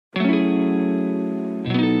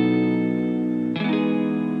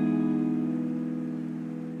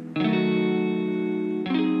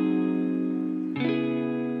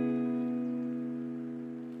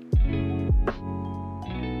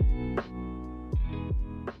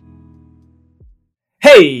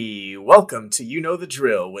Hey, welcome to You Know the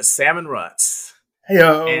Drill with Sam and Ruts. And,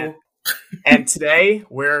 Heyo. and today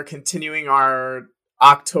we're continuing our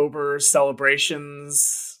October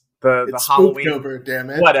celebrations, the It's Halloween, Spooktober,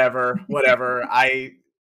 damn it. whatever. I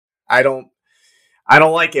don't I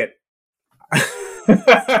don't like it.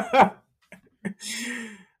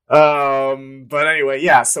 But anyway,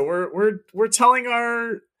 yeah, so we're telling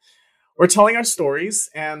our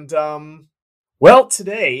stories and well,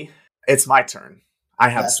 today it's my turn. I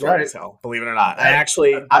have a That's story right. to tell, believe it or not. About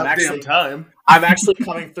damn time. I'm actually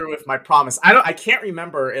coming through with my promise. I can't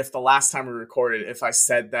remember if the last time we recorded, if I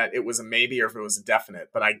said that it was a maybe or if it was a definite,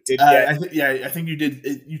 but I did get. I think you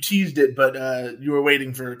did. You teased it, but you were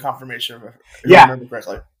waiting for confirmation. If Yeah. I remember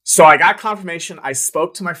correctly. So I got confirmation. I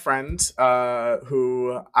spoke to my friend,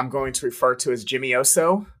 who I'm going to refer to as Jimmy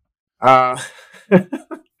Oso. Sounds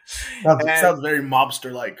very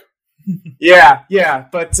mobster-like. Yeah,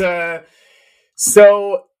 but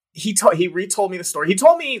so he retold me the story. He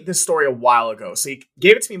told me this story a while ago, so he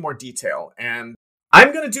gave it to me in more detail, and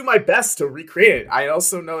I'm gonna do my best to recreate it. I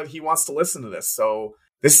also know that he wants to listen to this, so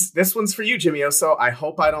this one's for you, Jimmy Oso. I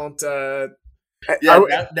hope I don't.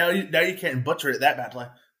 Now you can't butcher it that badly.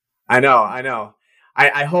 I know.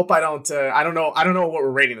 I hope I don't. I don't know what we're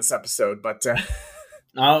rating this episode, but.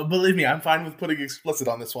 Believe me, I'm fine with putting explicit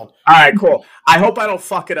on this one. All right, cool. I hope I don't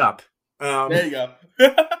fuck it up. There you go.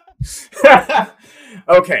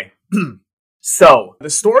 Okay. So the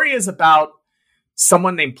story is about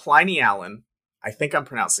someone named Pliny Allen. I think I'm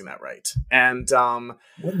pronouncing that right. And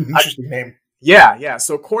what an interesting name. Yeah.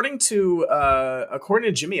 So according to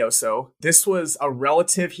Jimmy Oso, this was a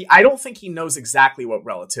relative. I don't think he knows exactly what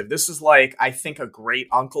relative. This was like, I think, a great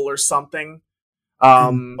uncle or something.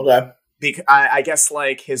 Okay. I guess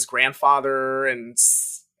like his grandfather and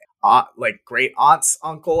like great aunt's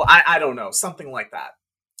uncle. I don't know, something like that.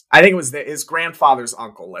 I think it was his grandfather's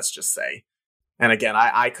uncle. Let's just say. And again,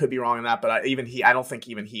 I could be wrong on that, but I don't think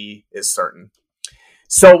even he is certain.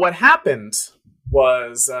 So what happened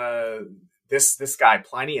was this guy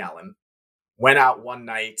Pliny Allen went out one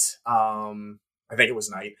night. I think it was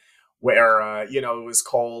night where it was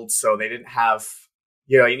cold, so they didn't have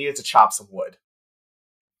he needed to chop some wood.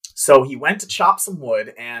 So he went to chop some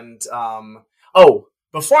wood and,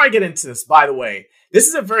 before I get into this, by the way, this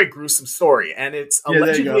is a very gruesome story and it's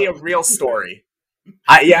allegedly a real story.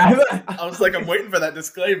 I was like, I'm waiting for that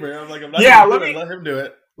disclaimer. I'm like, I'm not let him do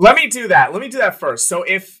it. Let me do that first. So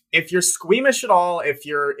if you're squeamish at all,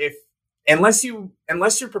 unless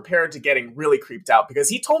you're prepared to getting really creeped out, because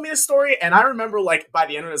he told me this story and I remember like by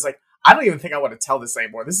the end of it, I was like, I don't even think I want to tell this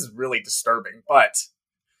anymore. This is really disturbing, but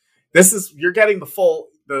you're getting the full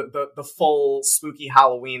spooky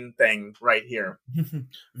Halloween thing right here.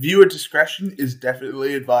 Viewer discretion is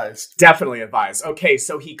definitely advised. Definitely advised. Okay,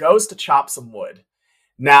 so he goes to chop some wood.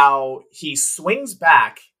 Now he swings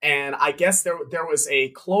back, and I guess there was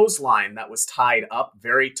a clothesline that was tied up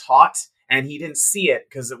very taut, and he didn't see it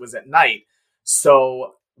because it was at night.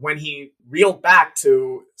 So when he reeled back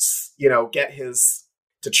to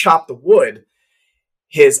to chop the wood,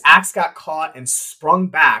 his axe got caught and sprung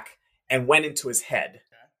back and went into his head.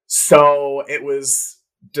 So it was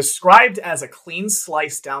described as a clean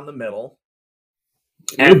slice down the middle.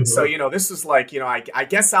 And so, this was like, I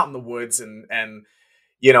guess out in the woods and in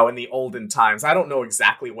the olden times. I don't know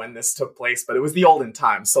exactly when this took place, but it was the olden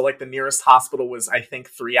times. So like the nearest hospital was, I think,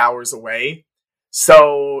 3 hours away.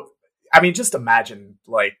 So, I mean, just imagine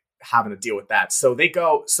like having to deal with that. So they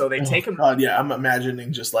take him. God, yeah, I'm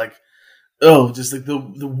imagining just like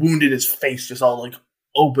the wound in his face, just all like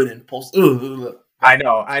open and pulse. I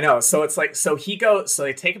know. So it's like, so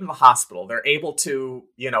they take him to the hospital. They're able to,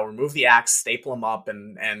 remove the axe, staple him up,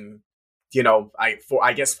 and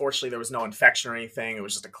I guess fortunately there was no infection or anything. It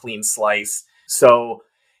was just a clean slice. So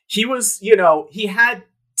he was, he had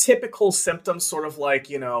typical symptoms, sort of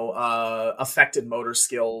like, affected motor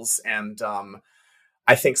skills and,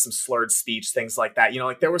 I think some slurred speech, things like that.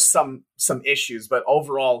 Like there was some issues, but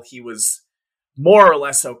overall he was more or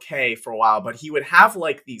less okay for a while. But he would have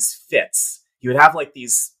like these fits. He would have like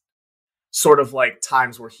these sort of like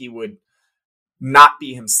times where he would not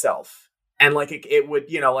be himself. And like it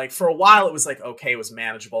would, like for a while it was like, okay, it was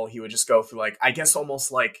manageable. He would just go through like, I guess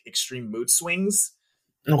almost like extreme mood swings.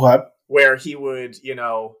 Okay. Where he would,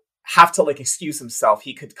 have to like excuse himself.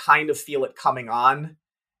 He could kind of feel it coming on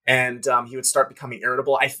and he would start becoming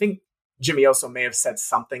irritable. I think Jimmy Oso may have said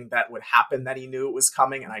something that would happen that he knew it was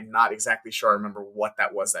coming. And I'm not exactly sure I remember what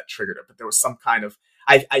that was that triggered it, but there was some kind of,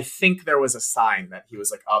 I think there was a sign that he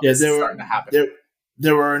was like, oh, this is starting to happen.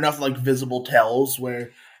 There were enough like visible tells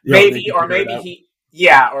where maybe he,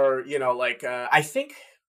 yeah. Or, I think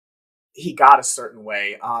he got a certain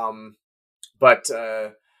way. But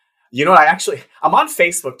you know, I'm on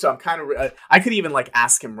Facebook too. I'm kind of I could even like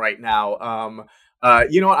ask him right now.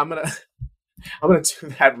 You know what? I'm gonna do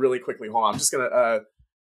that really quickly. Hold on. I'm just gonna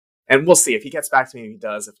and we'll see if he gets back to me. If he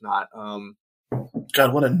does, if not,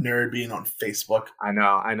 God, what a nerd being on Facebook. I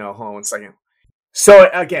know. Hold on 1 second. So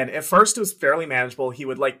again, at first it was fairly manageable. He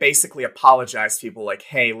would like basically apologize to people, like,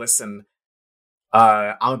 "Hey, listen,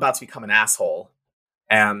 I'm about to become an asshole,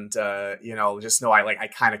 and you know, just know I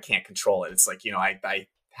kind of can't control it. It's like, you know, I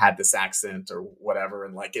had this accident or whatever,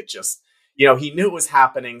 and like it just, you know, he knew it was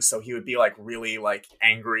happening, so he would be like really like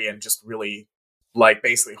angry and just really like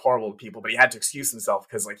basically horrible to people, but he had to excuse himself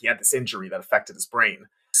because like he had this injury that affected his brain.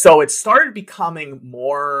 So it started becoming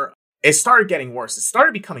more. It started getting worse. It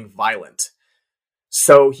started becoming violent.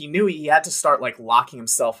 So he knew he had to start like locking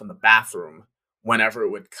himself in the bathroom whenever it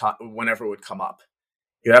would come up.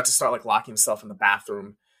 He'd have to start like locking himself in the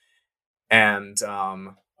bathroom. And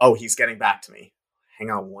oh, he's getting back to me. Hang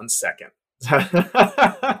on 1 second.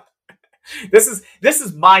 This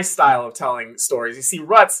is my style of telling stories. You see,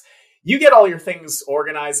 Ruts, you get all your things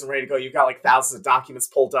organized and ready to go. You've got like thousands of documents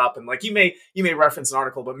pulled up, and like you may reference an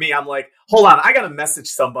article, but me, I'm like, hold on, I gotta message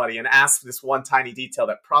somebody and ask this one tiny detail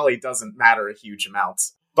that probably doesn't matter a huge amount.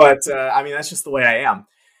 But I mean, that's just the way I am.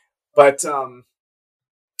 But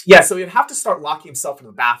yeah, so he'd have to start locking himself in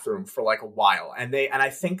the bathroom for like a while, and I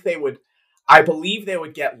think they would. I believe they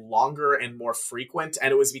would get longer and more frequent,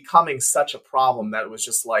 and it was becoming such a problem that it was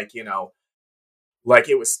just like, you know, like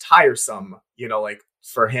it was tiresome, you know, like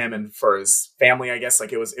for him and for his family, I guess.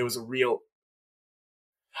 Like it was a real.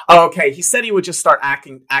 Oh, okay, he said he would just start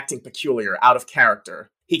acting peculiar, out of character.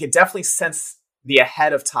 He could definitely sense the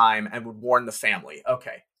ahead of time and would warn the family.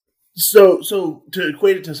 Okay. So to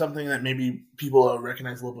equate it to something that maybe people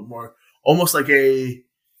recognize a little bit more, almost like a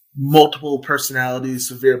multiple personality,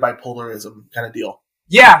 severe bipolarism kind of deal.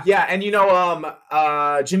 Yeah, and you know,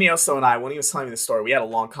 Jimmy Oso and I, when he was telling me the story, we had a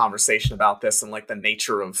long conversation about this and like the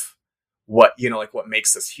nature of what, you know, like what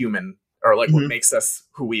makes us human, or like what Mm-hmm. makes us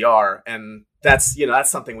who we are. And that's, you know,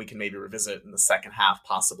 that's something we can maybe revisit in the second half,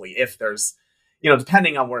 possibly, if there's, you know,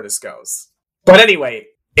 depending on where this goes. But anyway,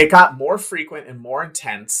 it got more frequent and more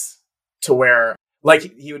intense to where like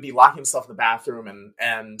he would be locking himself in the bathroom,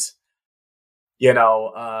 and you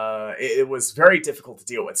know, it was very difficult to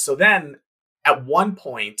deal with. So then at one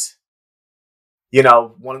point, you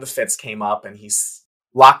know, one of the fits came up and he's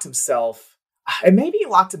locked himself, and maybe he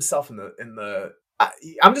locked himself in the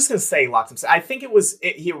I'm just going to say he locked himself. I think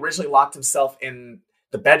he originally locked himself in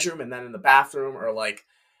the bedroom and then in the bathroom, or like,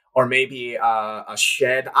 or maybe a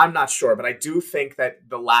shed. I'm not sure, but I do think that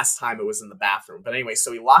the last time it was in the bathroom. But anyway,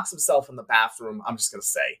 so he locks himself in the bathroom. I'm just going to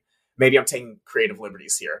say, maybe I'm taking creative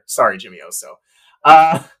liberties here. Sorry, Jimmy Oso.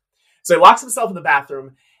 Uh, so he locks himself in the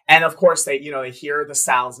bathroom, and of course they, you know, they hear the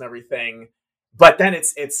sounds and everything, but then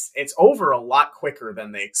it's over a lot quicker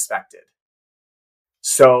than they expected.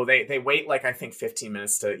 So they wait like I think 15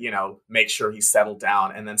 minutes to, you know, make sure he's settled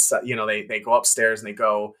down, and then you know they go upstairs and they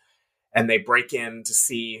go and they break in to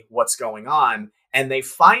see what's going on, and they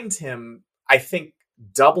find him, I think,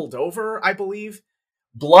 doubled over, I believe,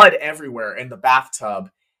 blood everywhere in the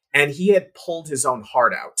bathtub, and he had pulled his own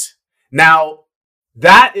heart out. Now,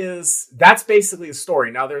 that's basically the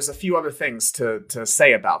story. Now, there's a few other things to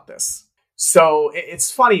say about this. So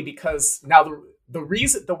it's funny because now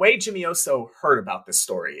the way Jimmy Oso heard about this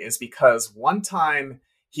story is because one time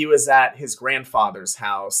he was at his grandfather's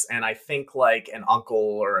house, and I think like an uncle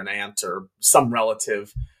or an aunt or some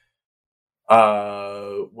relative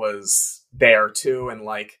was there too, and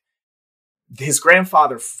like his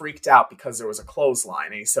grandfather freaked out because there was a clothesline,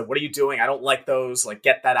 and he said, "What are you doing? I don't like those. Like,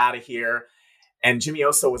 get that out of here." And Jimmy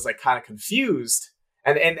Oso was like kind of confused,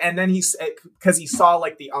 and then he, because he saw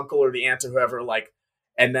like the uncle or the aunt or whoever, like,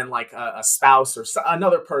 and then like a spouse or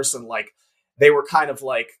another person, like they were kind of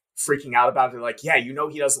like freaking out about it. They're like, "Yeah, you know,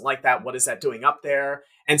 he doesn't like that. What is that doing up there?"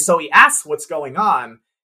 And so he asked what's going on,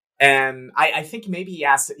 and I think maybe he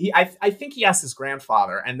asked I think he asked his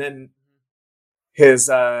grandfather, and then his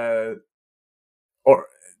or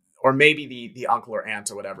maybe the uncle or aunt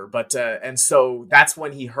or whatever. But and so that's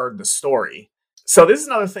when he heard the story. So this is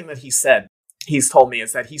another thing that he's told me,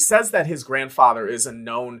 is that he says that his grandfather is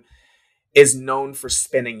known for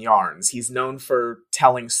spinning yarns. He's known for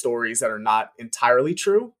telling stories that are not entirely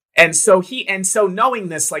true. And so knowing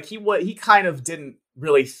this, like he kind of didn't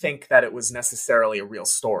really think that it was necessarily a real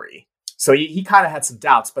story. So he kind of had some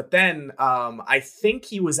doubts. But then I think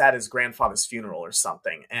he was at his grandfather's funeral or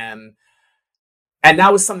something, and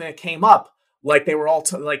that was something that came up. Like they were all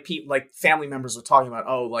like family members were talking about,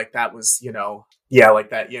 oh, like that was, you know, yeah,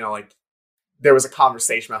 like that, you know, like there was a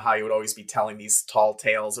conversation about how he would always be telling these tall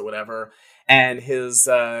tales or whatever. And his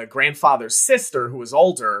grandfather's sister, who was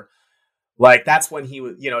older, like that's when he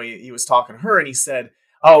was, he was talking to her, and he said,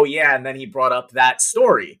 "Oh yeah," and then he brought up that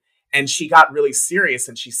story, and she got really serious,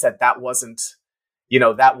 and she said that wasn't,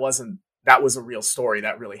 that was a real story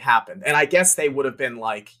that really happened. And I guess they would have been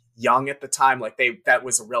like young at the time, like that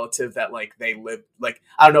was a relative that like they lived, like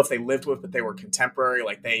I don't know if they lived with, but they were contemporary,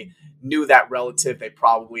 like they knew that relative, they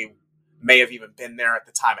probably may have even been there at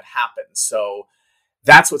the time it happened. So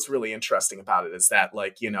that's what's really interesting about it, is that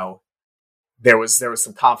like, there was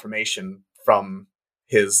some confirmation from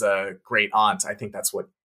his great aunt. I think that's what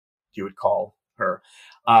you would call her.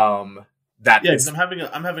 That yeah, because I'm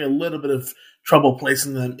having a little bit of trouble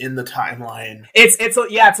placing them in the timeline. It's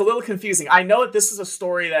a little confusing. I know that this is a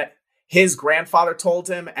story that his grandfather told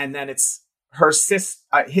him, and then it's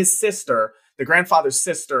his sister, the grandfather's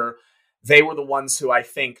sister. They were the ones who I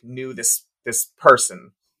think knew this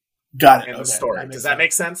person. Got it. In the story. Does that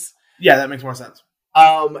make sense? Yeah, that makes more sense.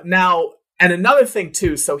 Now, and another thing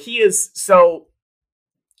too. So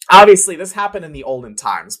obviously this happened in the olden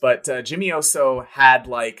times, but Jimmy Oso had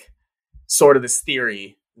like sort of this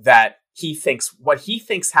theory that what he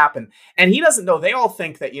thinks happened, and he doesn't know. They all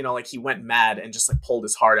think that, like he went mad and just like pulled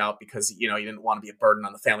his heart out because, he didn't want to be a burden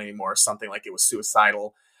on the family anymore, or something, like it was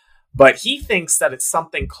suicidal. But he thinks that it's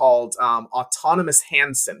something called autonomous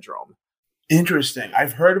hand syndrome. Interesting.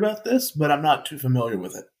 I've heard about this, but I'm not too familiar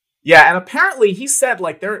with it. Yeah, and apparently he said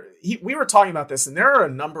like we were talking about this, and there are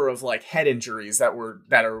a number of like head injuries that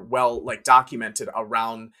are well like documented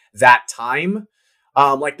around that time.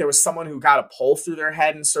 Like there was someone who got a pole through their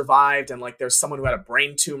head and survived, and like there's someone who had a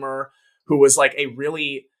brain tumor who was like a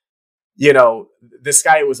really, this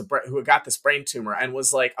guy who got this brain tumor and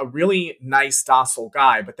was like a really nice, docile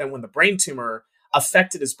guy. But then when the brain tumor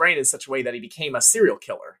affected his brain in such a way that he became a serial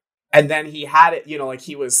killer. And then he had it, like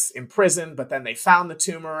he was in prison, but then they found the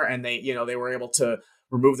tumor, and they were able to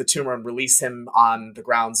remove the tumor and release him on the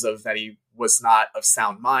grounds of that he was not of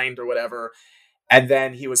sound mind or whatever. And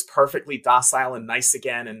then he was perfectly docile and nice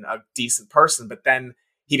again and a decent person. But then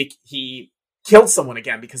he killed someone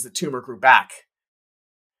again because the tumor grew back.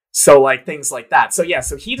 So like things like that. So yeah,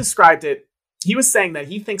 so he described it. He was saying that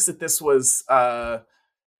he thinks that this was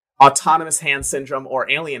autonomous hand syndrome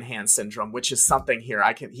or alien hand syndrome, which is something here.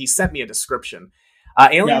 He sent me a description.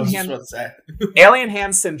 Alien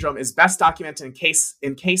hand syndrome is best documented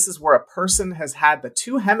in cases where a person has had the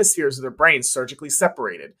two hemispheres of their brain surgically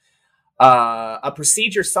separated. A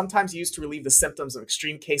procedure sometimes used to relieve the symptoms of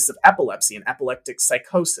extreme cases of epilepsy and epileptic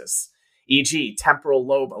psychosis, e.g. temporal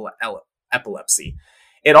lobe epilepsy.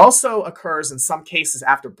 It also occurs in some cases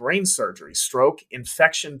after brain surgery, stroke,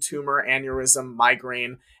 infection, tumor, aneurysm,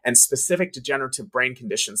 migraine, and specific degenerative brain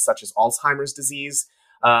conditions such as Alzheimer's disease,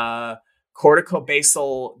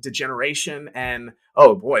 corticobasal degeneration, and,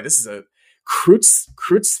 oh boy, this is a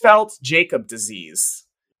Creutzfeldt-Jakob disease.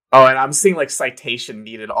 Oh, and I'm seeing like citation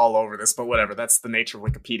needed all over this, but whatever. That's the nature of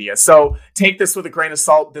Wikipedia. So take this with a grain of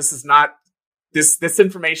salt. This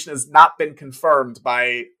information has not been confirmed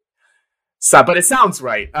by... So, but it sounds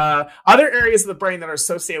right. Other areas of the brain that are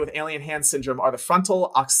associated with alien hand syndrome are the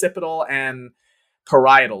frontal, occipital, and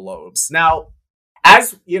parietal lobes. Now,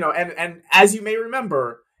 as you know, and as you may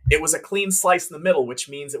remember, it was a clean slice in the middle, which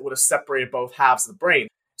means it would have separated both halves of the brain.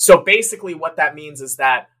 So basically, what that means is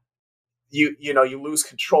that you lose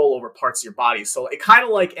control over parts of your body. So it kind of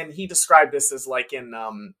like, and he described this as like in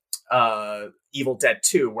Evil Dead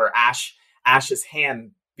 2, where Ash's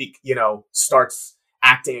hand, starts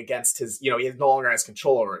acting against his, he no longer has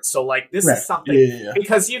control over it. So like this is something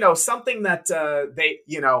because, something that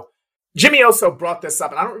Jimmy Oso brought this up,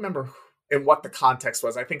 and I don't remember in what the context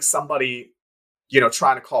was. I think somebody,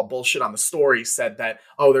 trying to call bullshit on the story said that,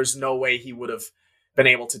 oh, there's no way he would have been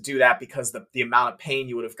able to do that because the amount of pain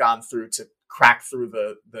you would have gone through to crack through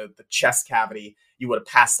the chest cavity, you would have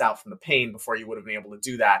passed out from the pain before you would have been able to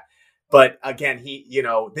do that. But again,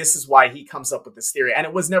 this is why he comes up with this theory. And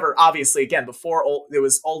it was never, obviously, again, it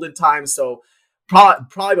was olden times. So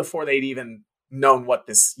probably before they'd even known what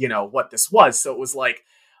this was. So it was like,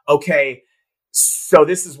 okay, so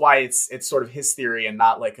this is why it's sort of his theory and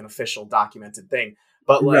not like an official documented thing.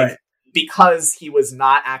 But like, because he was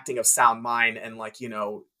not acting of sound mind, and like,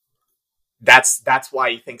 that's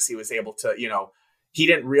why he thinks he was able to, he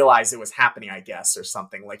didn't realize it was happening, I guess, or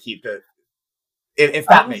something like if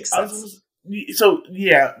that makes sense. So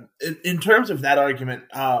yeah, in terms of that argument,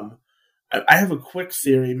 I have a quick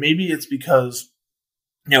theory. Maybe it's because,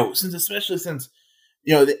 especially since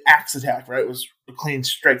the axe attack, right, was a clean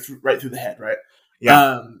strike right through the head, right?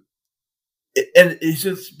 Yeah. And it's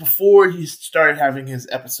just before he started having his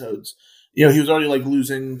episodes, he was already like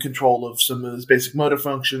losing control of some of his basic motor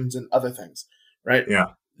functions and other things, right?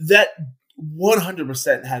 Yeah. That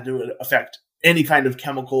 100% had to affect any kind of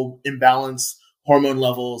chemical imbalance, hormone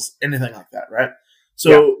levels, anything like that, right? Yeah.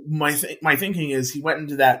 So my thinking is he went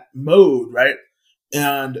into that mode, right?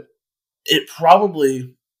 And it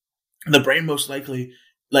probably, the brain most likely,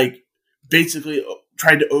 like, basically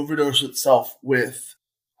tried to overdose itself with,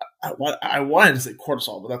 I wanted to say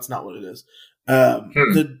cortisol, but that's not what it is.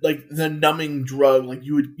 The numbing drug, like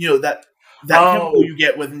you would, that chemical Oh, you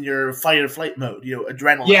get when you're fight or flight mode,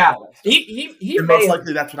 adrenaline, yeah. all that stuff. He And may most have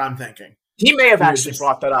likely that's what I'm thinking. actually Just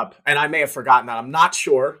brought that up, and I may have forgotten that. I'm not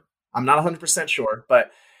sure. I'm not 100% sure,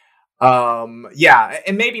 but yeah,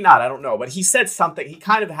 and maybe not. I don't know. But he said something. He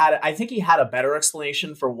kind of had. I think he had a better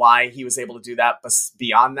explanation for why he was able to do that. But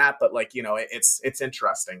beyond that, but like it's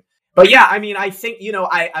interesting. But yeah, I mean, I think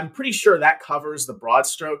I'm pretty sure that covers the broad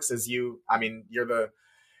strokes. As you, I mean, you're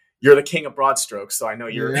the king of broad strokes, so I know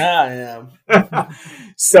you're. yeah, I am.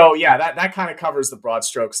 So yeah, that kind of covers the broad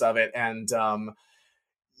strokes of it, and I'm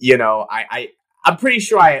pretty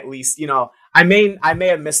sure I at least I may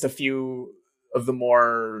have missed a few of the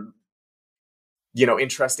more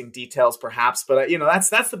interesting details perhaps, but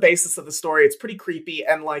that's the basis of the story. It's pretty creepy,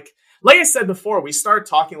 and like I said before, we started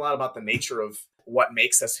talking a lot about the nature of what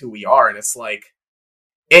makes us who we are, and it's like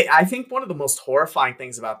I think one of the most horrifying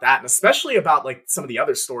things about that, and especially about like some of the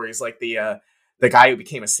other stories, like the guy who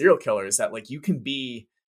became a serial killer, is that like you can be.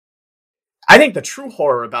 I think the true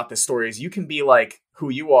horror about this story is you can be like who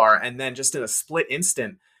you are, and then just in a split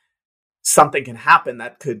instant, something can happen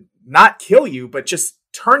that could not kill you, but just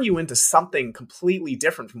turn you into something completely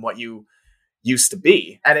different from what you used to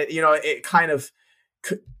be. And it kind of,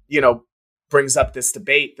 brings up this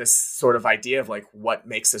debate, this sort of idea of like what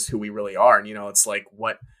makes us who we really are. And, it's like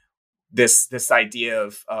what this idea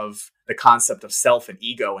of the concept of self and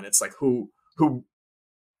ego. And it's like,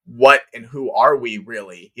 what and who are we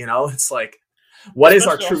really? It's like, what is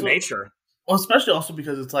our Especially true also, nature? well, especially also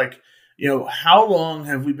because it's like, how long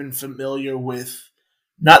have we been familiar with,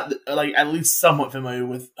 not like at least somewhat familiar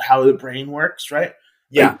with how the brain works, right?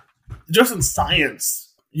 Yeah. Like, just in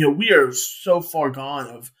science, we are so far gone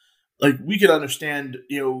of, like, we could understand,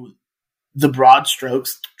 the broad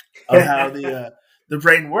strokes of how the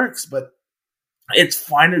brain works, but its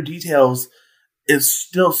finer details is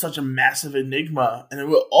still such a massive enigma, and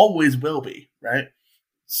it always will be, right?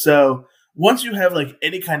 So once you have like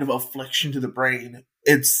any kind of affliction to the brain,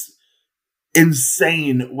 it's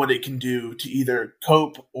insane what it can do to either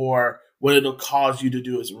cope or what it'll cause you to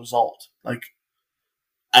do as a result. Like,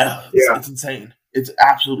 it's insane. It's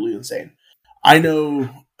absolutely insane. I know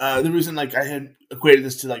the reason, like, I had equated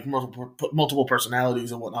this to like multiple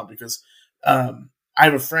personalities and whatnot, because I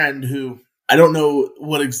have a friend who, I don't know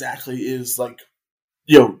what exactly is like,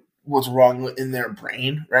 what's wrong in their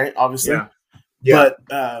brain, right? Obviously. Yeah. Yeah.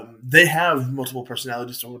 But they have multiple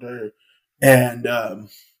personality disorder and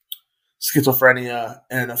schizophrenia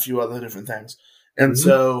and a few other different things. And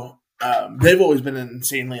so they've always been an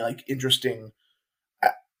insanely like interesting,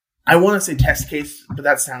 I want to say test case, but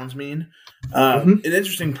that sounds mean. An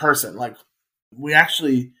interesting person. Like, we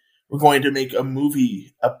actually were going to make a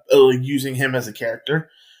movie using him as a character.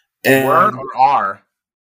 And Were or are?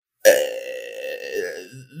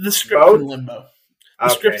 The script's in limbo. The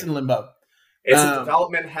Okay. script's in limbo. It's in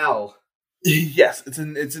development hell. Yes, it's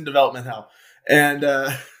in development hell. And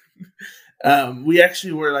we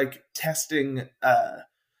actually were like testing,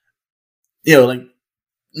 like,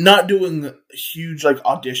 not doing huge like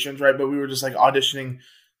auditions, right? But we were just like auditioning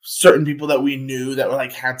certain people that we knew that were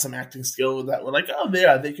like had some acting skill, that were like, oh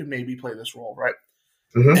yeah, they could maybe play this role, right?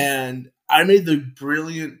 And I made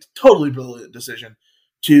the totally brilliant decision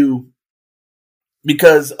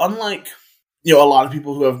because unlike, a lot of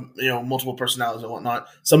people who have, multiple personalities and whatnot,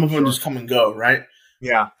 some of them just come and go, right?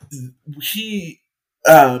 Yeah. He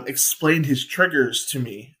explained his triggers to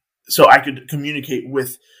me so I could communicate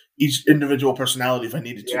with each individual personality if I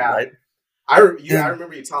needed to, right? I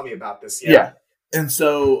remember you telling me about this. Yeah. And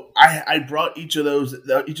so I brought each of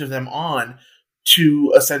them on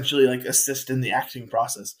to essentially like assist in the acting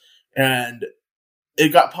process. And it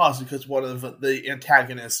got paused because one of the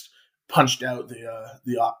antagonists punched out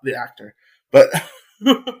the actor. But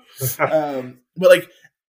but like,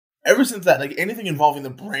 ever since that, like, anything involving the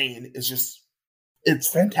brain is just, it's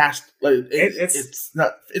fantastic. Like,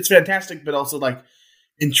 it's fantastic, but also like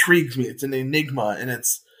intrigues me. It's an enigma, and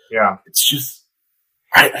it's just,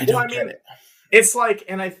 I don't get it. It's like,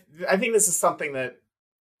 and I think this is something that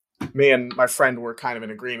me and my friend were kind of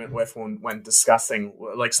in agreement with when discussing,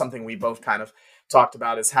 like, something we both kind of talked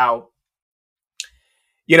about, is how,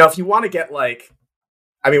 if you want to get like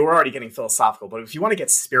I mean, we're already getting philosophical, but if you want to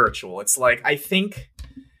get spiritual, it's like, I think,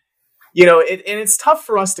 you know, and it's tough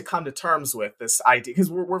for us to come to terms with this idea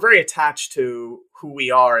because we're very attached to who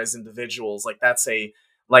we are as individuals. Like that's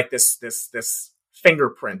like this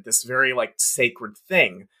fingerprint, this very like sacred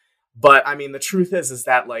thing. But I mean, the truth is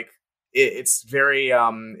that like it's very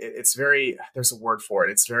it's very, there's a word for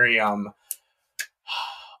it. It's very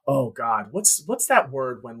oh God, what's that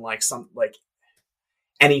word when like some like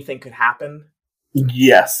anything could happen?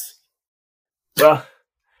 Yes. Well,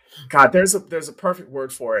 God, there's a perfect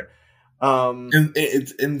word for it.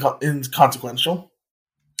 It's inconsequential.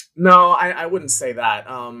 No, I wouldn't say that.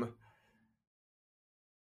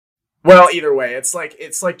 Well, either way, it's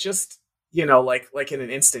like just, you know, like in an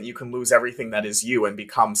instant you can lose everything that is you and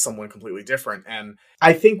become someone completely different. And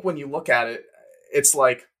I think when you look at it, it's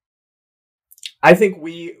like I think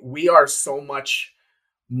we are so much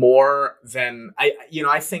more than I, you know,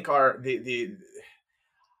 I think the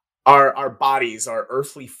our bodies, our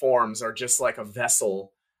earthly forms are just like a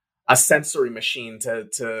vessel, a sensory machine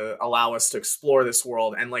to allow us to explore this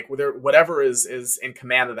world, and like whatever is in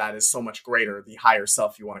command of that is so much greater, the higher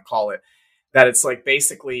self you want to call it, that it's like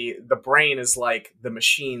basically the brain is like the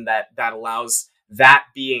machine that allows that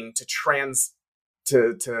being to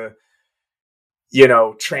to you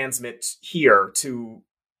know transmit here, to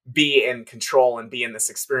be in control and be in this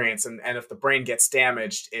experience. And if the brain gets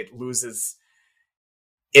damaged, it loses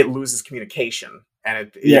communication, and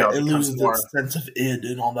it, you Yeah, know, it it becomes loses more, its sense of id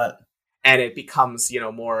and all that. and it becomes, you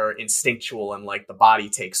know, more instinctual, and like the body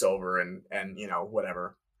takes over, and you know,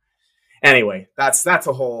 whatever. Anyway, that's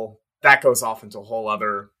a whole, that goes off into a whole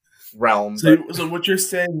other realm. So, But so what you're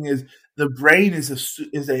saying is the brain is a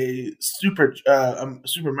super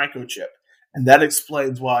microchip, and that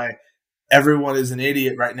explains why everyone is an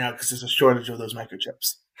idiot right now because there's a shortage of those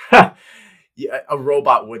microchips. yeah, a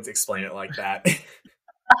robot would explain it like that.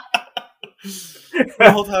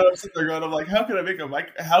 The whole time I'm sitting there going, I'm like, how can I make a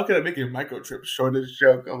microchip shortage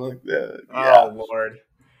joke? I'm like, yeah, Oh Lord.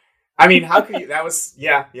 I mean, how could you, that was,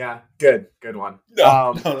 yeah, good one.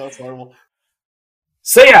 no, that's horrible.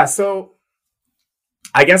 So yeah, so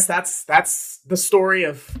I guess that's the story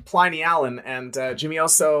of Pliny Allen and Jimmy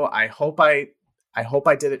Oso. I hope I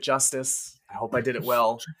did it justice. I hope I did it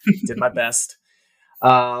well. Did my best.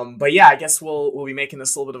 But yeah, I guess we'll be making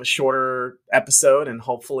this a little bit of a shorter episode, and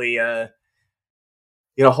hopefully,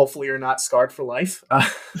 you know, hopefully you're not scarred for life. I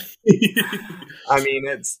mean,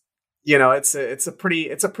 it's, you know, it's a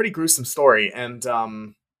pretty gruesome story, and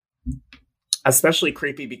especially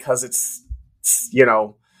creepy because it's, you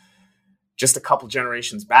know, just a couple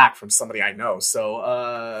generations back from somebody I know.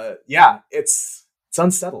 So yeah, it's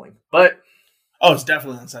unsettling, but Oh, it's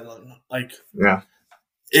definitely unsettling. Like, yeah,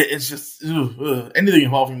 it's just anything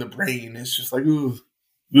involving the brain is just like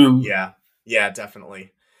yeah,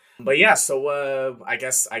 definitely. But yeah, so I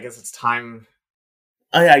guess it's time.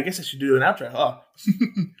 Oh yeah, I guess I should do an outro. Huh?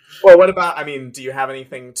 Well, what about? I mean, do you have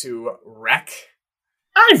anything to wreck?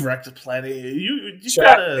 I've wrecked plenty. You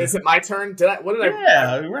Is it my turn? Did I? What did I?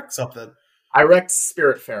 Yeah, I wrecked something. I wrecked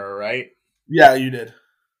Spiritfarer, right? Yeah, you did.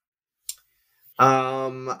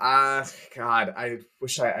 God, I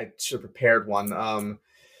wish I should have prepared one.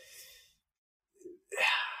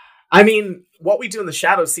 I mean, What We Do in the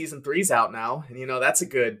Shadows season 3's out now, and you know that's a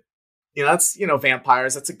good, you know, that's, you know,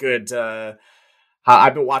 vampires. That's a good.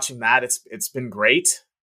 I've been watching that. It's been great.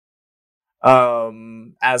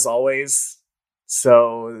 As always.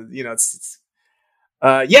 So you know,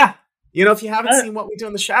 yeah. You know, if you haven't seen What We Do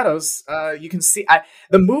in the Shadows, you can see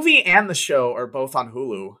the movie and the show are both on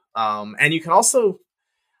Hulu. And you can also,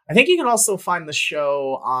 I think you can also find the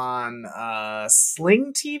show on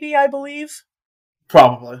Sling TV, I believe.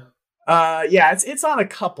 Probably. Yeah, it's on a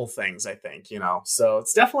couple things, I think, you know. So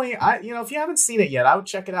it's definitely, you know, if you haven't seen it yet, I would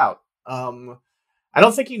check it out. I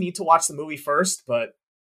don't think you need to watch the movie first, but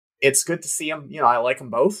it's good to see them. You know, I like them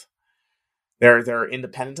both. They're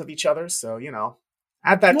independent of each other, so you know,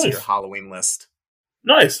 add that to your Halloween list.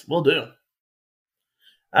 Nice, will do.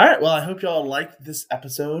 All right, well, I hope y'all liked this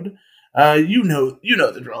episode. You know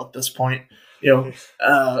the drill at this point. You know,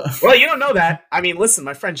 well, you don't know that. I mean, listen,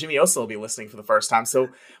 my friend Jimmy Oso will be listening for the first time. So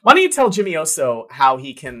why don't you tell Jimmy Oso how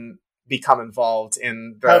he can become involved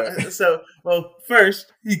in the? Well,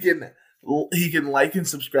 first he can like and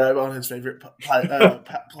subscribe on his favorite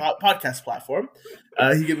podcast platform.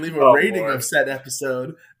 He can leave a rating of said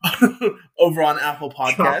episode over on Apple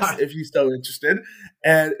Podcasts if he's still interested.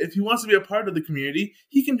 And if he wants to be a part of the community,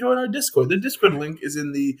 he can join our Discord. The Discord link is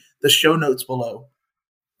in the show notes below.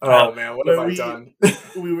 Oh man, what have I done?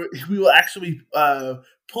 we will actually be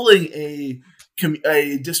pulling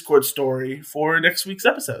a Discord story for next week's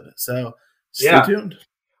episode. So stay tuned.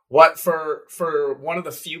 What for one of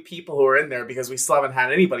the few people who are in there, because we still haven't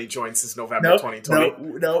had anybody join since November No,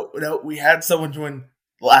 2020. no. We had someone join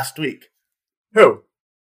last week. Who?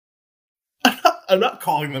 I'm not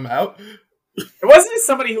calling them out. It wasn't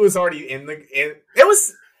somebody who was already in the. It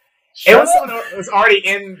was someone who was already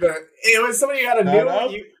in the. It was somebody who had a new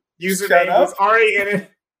username who was already in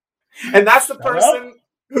it, and that's the person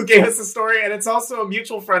who gave us the story, and it's also a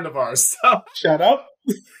mutual friend of ours. So shut up.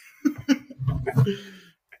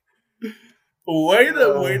 Way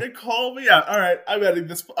to call me out. All right, I'm editing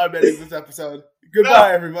this episode.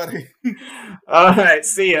 Goodbye, everybody. All right,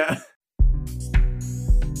 see ya.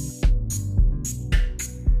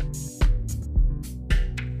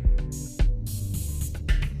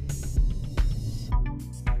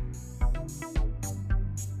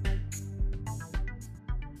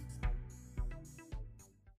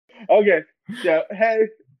 Okay, yeah. Hey,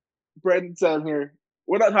 Brendan Sam here.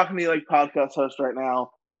 We're not talking to you like podcast host right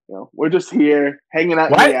now. We're just here hanging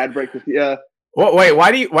out in the ad break with you. Well, wait,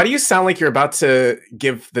 why do you sound like you're about to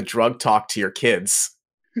give the drug talk to your kids?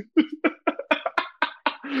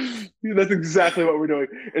 That's exactly what we're doing.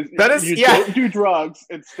 Don't do drugs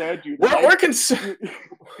instead. We're concerned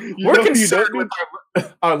with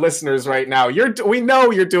our listeners right now. We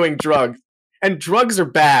know you're doing drugs, and drugs are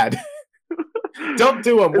bad. Don't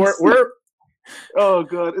do them. We're Oh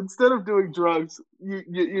god! Instead of doing drugs,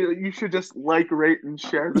 you should just like, rate, and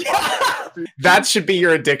share the podcast. That should be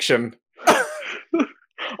your addiction.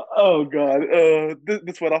 Oh god!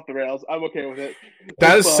 This went off the rails. I'm okay with it.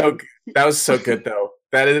 That was so good though.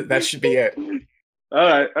 That should be it.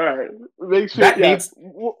 All right. Make sure.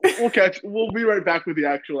 We'll be right back with the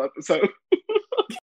actual episode.